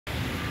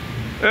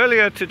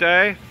Earlier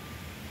today,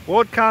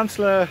 Ward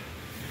Councillor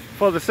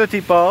for the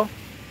City Bowl,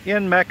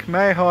 Ian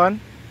McMahon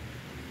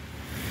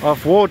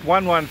of Ward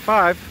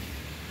 115,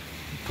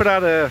 put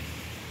out a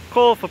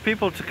call for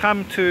people to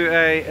come to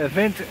an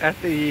event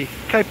at the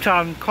Cape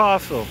Town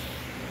Castle.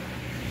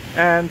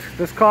 And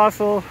this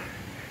castle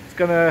is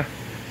going to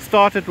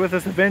start it with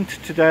this event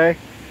today,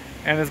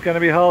 and is going to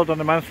be held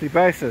on a monthly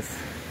basis.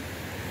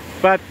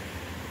 But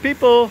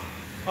people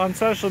on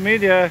social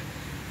media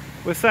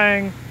were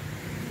saying,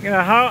 you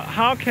know,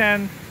 how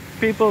can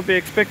people be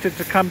expected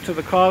to come to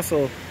the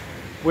castle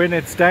when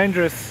it's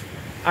dangerous,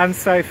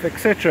 unsafe,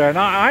 etc.? And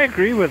I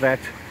agree with that.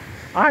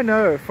 I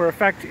know for a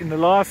fact in the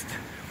last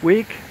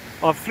week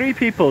of 3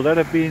 people that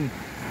have been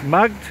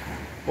mugged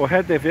or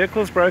had their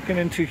vehicles broken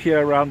into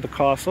here around the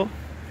castle.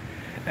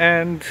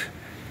 And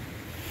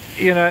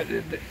you know,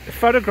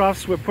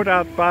 photographs were put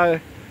out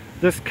by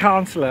this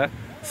councillor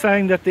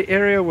saying that the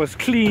area was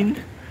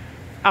cleaned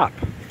up.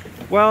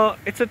 Well,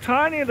 it's a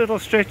tiny little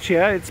stretch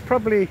here. It's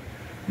probably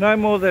no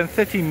more than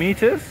 30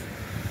 meters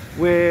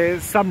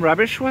where some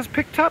rubbish was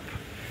picked up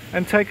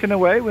and taken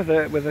away with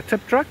a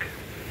tip truck.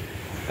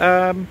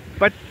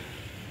 But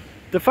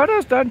the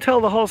photos don't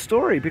tell the whole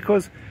story,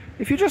 because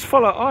if you just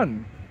follow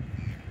on,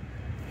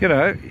 you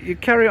know, you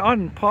carry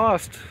on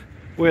past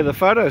where the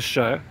photos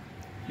show,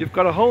 you've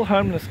got a whole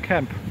homeless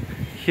camp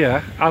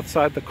here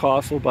outside the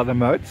castle by the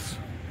moats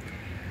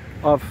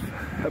of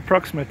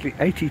approximately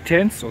 80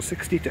 tents, or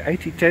 60 to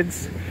 80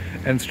 tents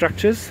and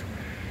structures,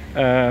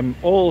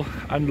 all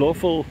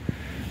unlawfully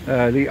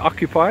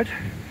occupied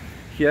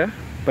here.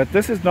 But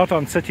this is not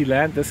on city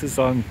land, this is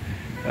on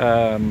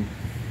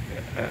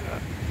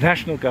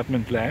national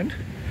government land.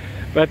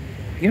 But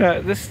you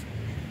know, this,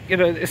 you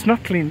know, it's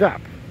not cleaned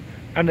up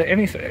under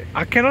any.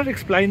 I cannot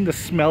explain the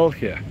smell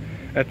here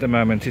at the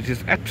moment. It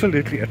is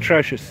absolutely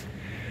atrocious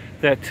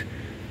that,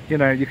 you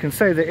know, you can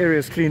say the area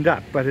is cleaned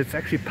up, but it's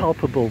actually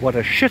palpable what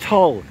a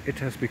shithole it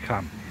has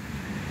become.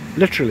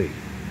 Literally,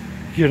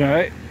 you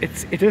know,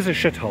 it is a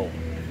shithole.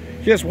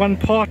 Here's one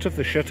part of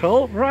the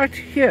shithole right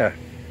here.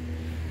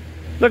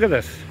 Look at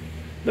this.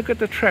 Look at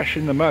the trash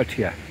in the moat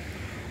here,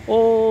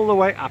 all the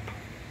way up,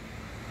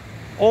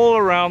 all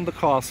around the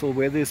castle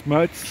where there's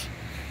moats.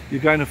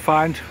 You're going to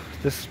find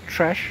this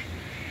trash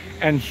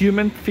and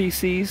human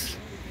feces,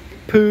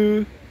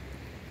 poo,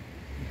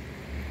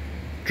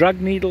 drug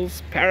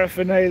needles,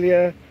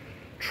 paraphernalia,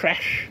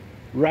 trash,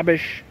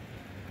 rubbish,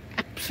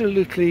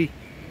 absolutely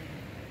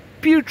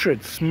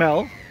putrid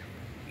smell.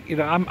 You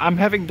know, I'm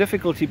having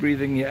difficulty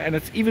breathing here, and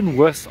it's even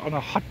worse on a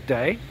hot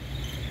day.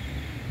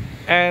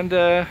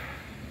 And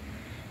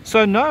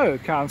so no,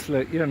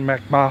 Councillor Ian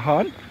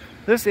McMahon,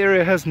 this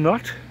area has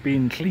not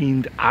been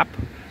cleaned up.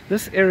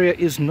 This area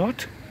is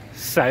not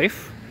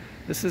safe.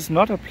 This is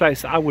not a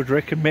place I would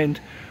recommend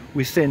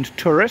we send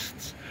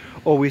tourists,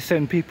 or we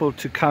send people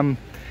to come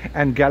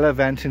and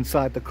gallivant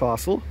inside the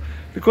castle.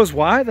 Because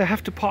why? They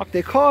have to park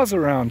their cars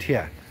around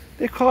here.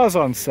 Their cars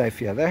aren't safe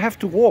here. They have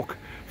to walk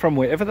from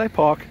wherever they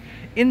park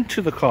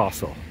into the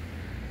castle.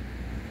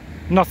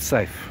 Not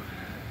safe.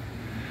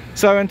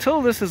 So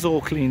until this is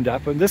all cleaned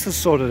up and this is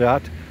sorted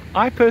out,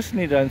 I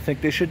personally don't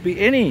think there should be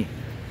any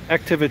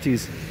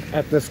activities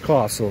at this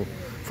castle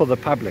for the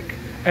public,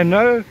 and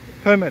no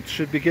permits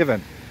should be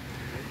given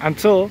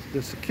until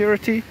the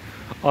security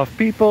of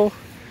people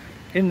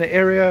in the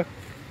area,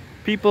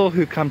 people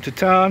who come to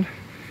town,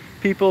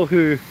 people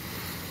who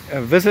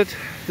visit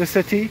the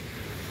city,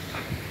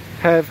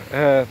 have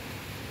a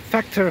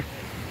factor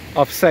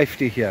of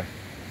safety here.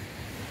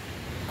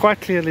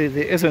 Quite clearly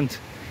there isn't,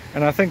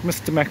 and I think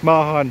Mr.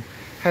 McMahon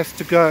has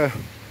to go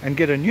and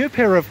get a new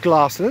pair of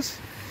glasses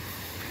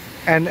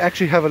and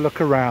actually have a look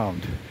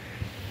around.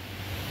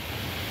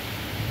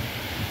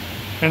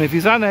 And if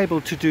he's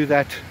unable to do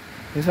that,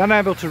 he's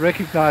unable to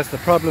recognize the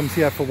problems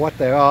here for what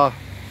they are,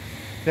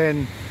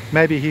 then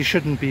maybe he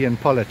shouldn't be in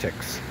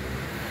politics.